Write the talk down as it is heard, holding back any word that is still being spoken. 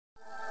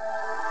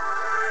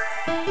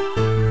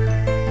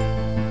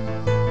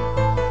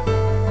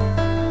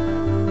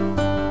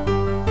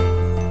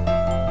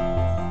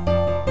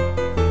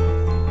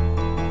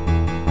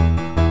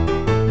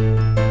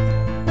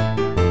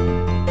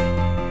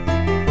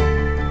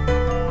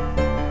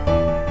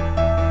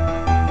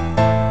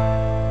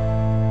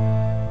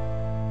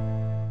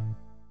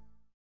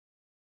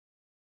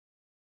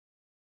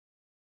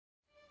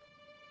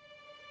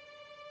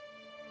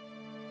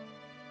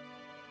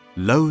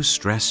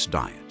Low-stress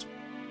diet.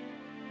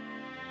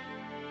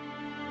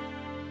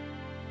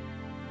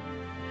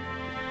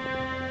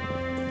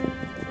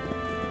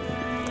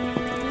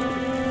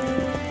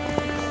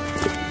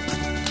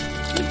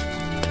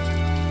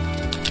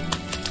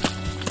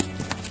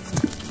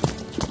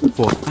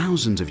 For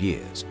thousands of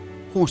years,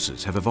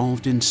 horses have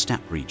evolved in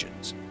steppe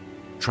regions,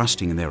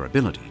 trusting in their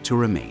ability to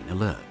remain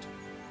alert.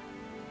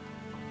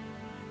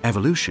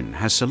 Evolution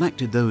has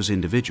selected those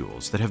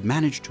individuals that have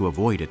managed to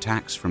avoid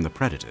attacks from the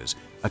predators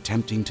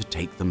attempting to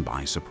take them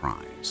by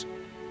surprise.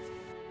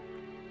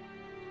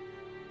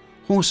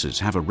 Horses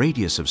have a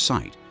radius of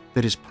sight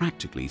that is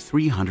practically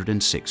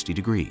 360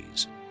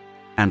 degrees,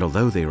 and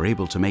although they are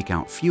able to make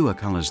out fewer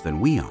colors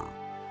than we are,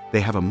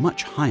 they have a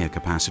much higher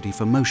capacity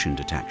for motion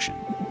detection.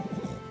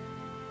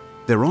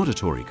 Their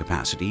auditory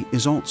capacity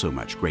is also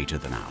much greater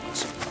than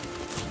ours.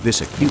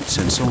 This acute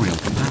sensorial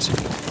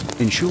capacity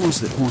ensures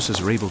that horses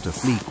are able to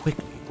flee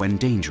quickly when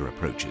danger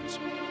approaches.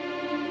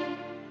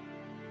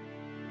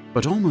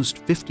 But almost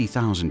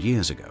 50,000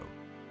 years ago,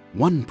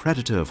 one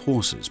predator of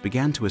horses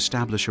began to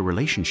establish a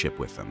relationship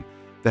with them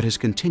that has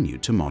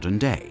continued to modern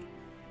day,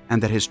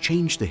 and that has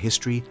changed the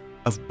history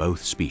of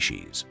both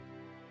species.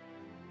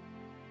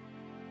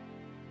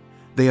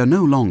 They are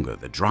no longer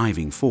the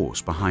driving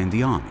force behind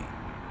the army,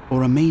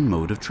 or a main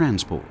mode of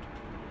transport,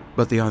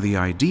 but they are the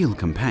ideal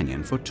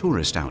companion for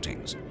tourist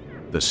outings,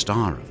 the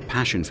star of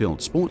passion-filled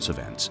sports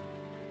events,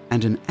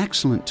 and an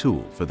excellent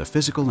tool for the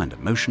physical and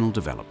emotional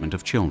development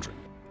of children.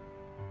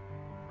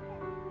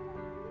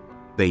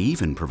 They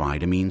even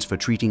provide a means for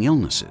treating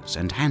illnesses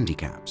and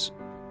handicaps.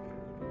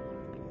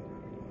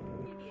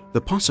 The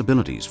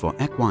possibilities for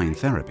equine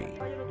therapy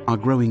are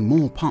growing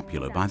more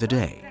popular by the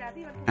day,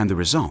 and the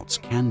results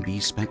can be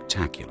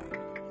spectacular.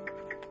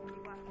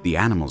 The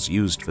animals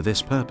used for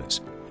this purpose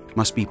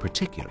must be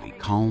particularly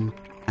calm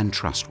and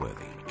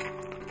trustworthy.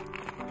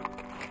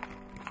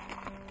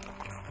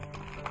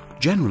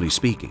 Generally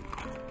speaking,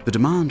 the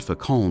demand for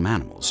calm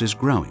animals is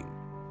growing.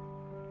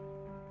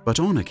 But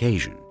on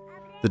occasion,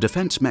 the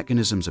defense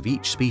mechanisms of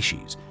each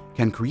species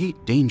can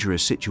create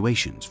dangerous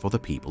situations for the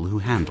people who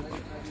handle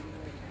them.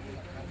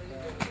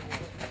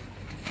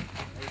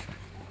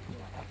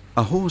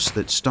 A horse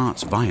that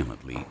starts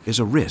violently is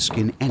a risk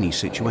in any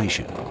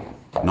situation,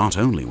 not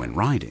only when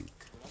riding,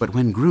 but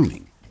when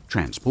grooming,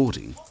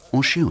 transporting,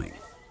 or shoeing.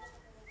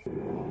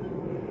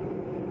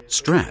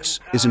 Stress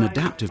is an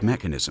adaptive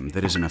mechanism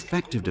that is an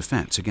effective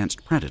defense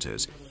against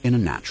predators in a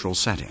natural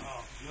setting.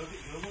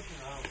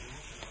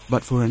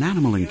 But for an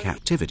animal in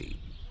captivity,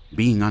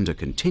 being under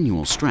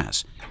continual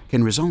stress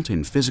can result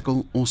in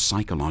physical or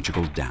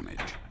psychological damage.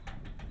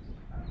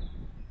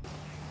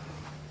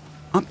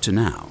 Up to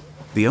now,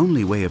 the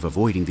only way of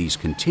avoiding these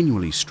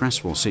continually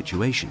stressful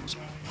situations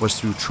was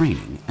through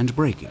training and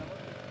breaking.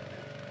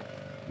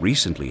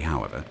 Recently,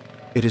 however,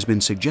 it has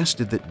been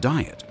suggested that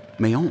diet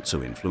may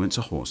also influence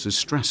a horse's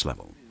stress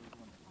level.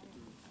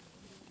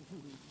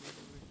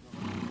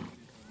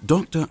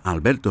 Dr.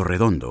 Alberto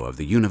Redondo of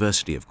the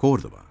University of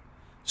Córdoba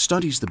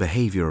studies the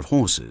behavior of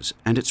horses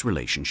and its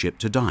relationship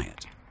to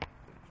diet.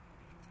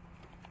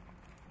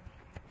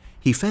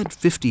 He fed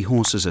 50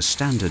 horses a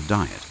standard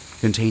diet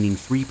containing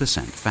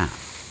 3% fat.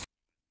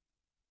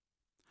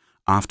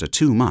 After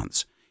 2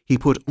 months, he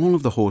put all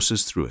of the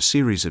horses through a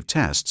series of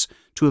tests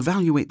to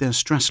evaluate their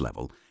stress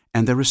level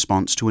and their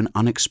response to an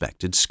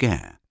unexpected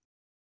scare.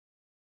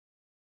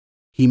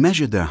 He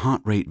measured their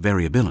heart rate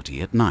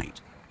variability at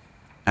night,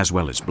 as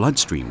well as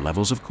bloodstream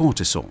levels of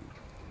cortisol,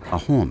 a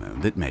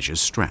hormone that measures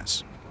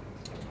stress.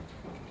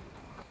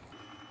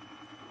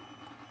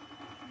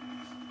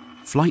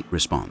 Flight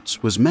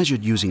response was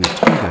measured using a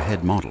tiger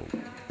head model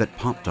that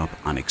popped up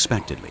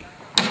unexpectedly.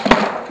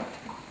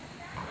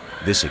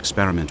 This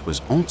experiment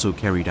was also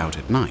carried out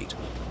at night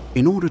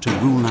in order to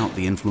rule out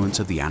the influence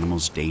of the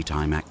animal's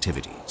daytime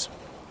activities.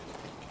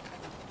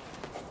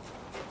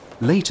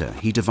 Later,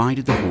 he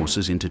divided the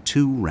horses into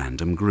 2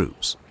 random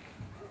groups.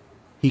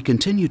 He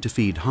continued to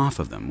feed half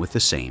of them with the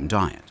same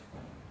diet.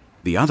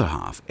 The other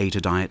half ate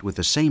a diet with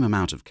the same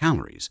amount of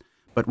calories,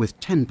 but with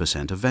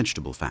 10% of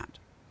vegetable fat.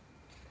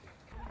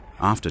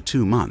 After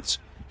 2 months,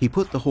 he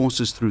put the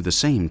horses through the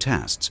same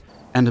tests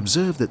and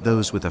observed that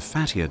those with a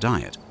fattier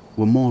diet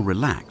were more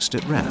relaxed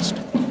at rest.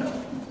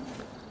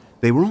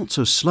 They were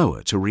also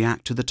slower to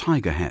react to the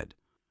tiger head,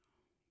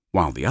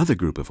 while the other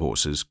group of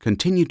horses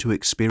continued to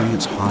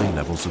experience high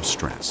levels of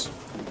stress.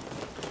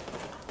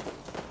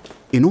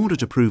 In order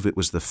to prove it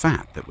was the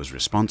fat that was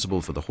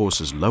responsible for the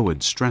horses'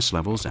 lowered stress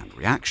levels and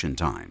reaction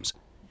times,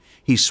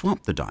 he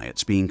swapped the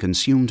diets being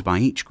consumed by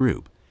each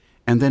group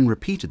and then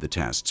repeated the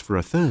tests for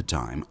a third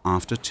time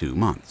after 2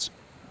 months.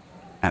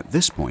 At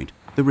this point,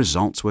 the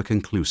results were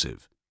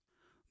conclusive.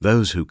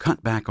 Those who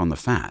cut back on the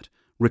fat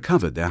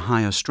recovered their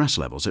higher stress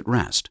levels at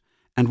rest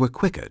and were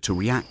quicker to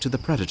react to the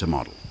predator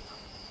model,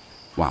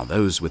 while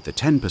those with the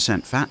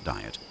 10% fat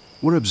diet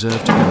were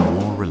observed to be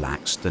more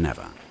relaxed than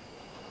ever.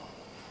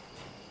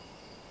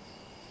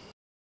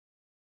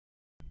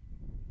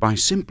 By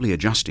simply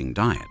adjusting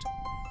diet,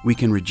 we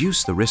can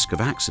reduce the risk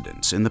of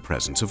accidents in the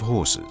presence of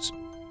horses.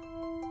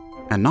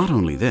 And not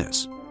only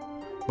this,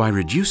 by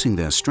reducing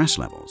their stress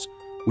levels,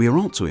 we are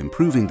also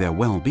improving their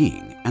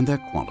well-being and their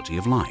quality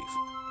of life.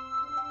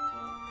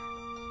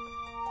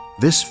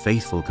 This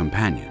faithful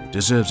companion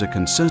deserves a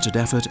concerted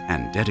effort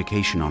and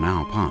dedication on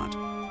our part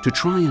to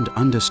try and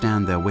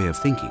understand their way of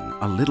thinking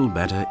a little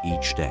better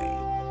each day.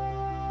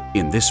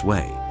 In this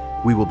way,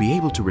 we will be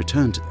able to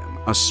return to them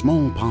a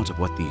small part of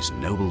what these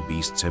noble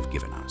beasts have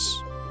given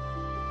us.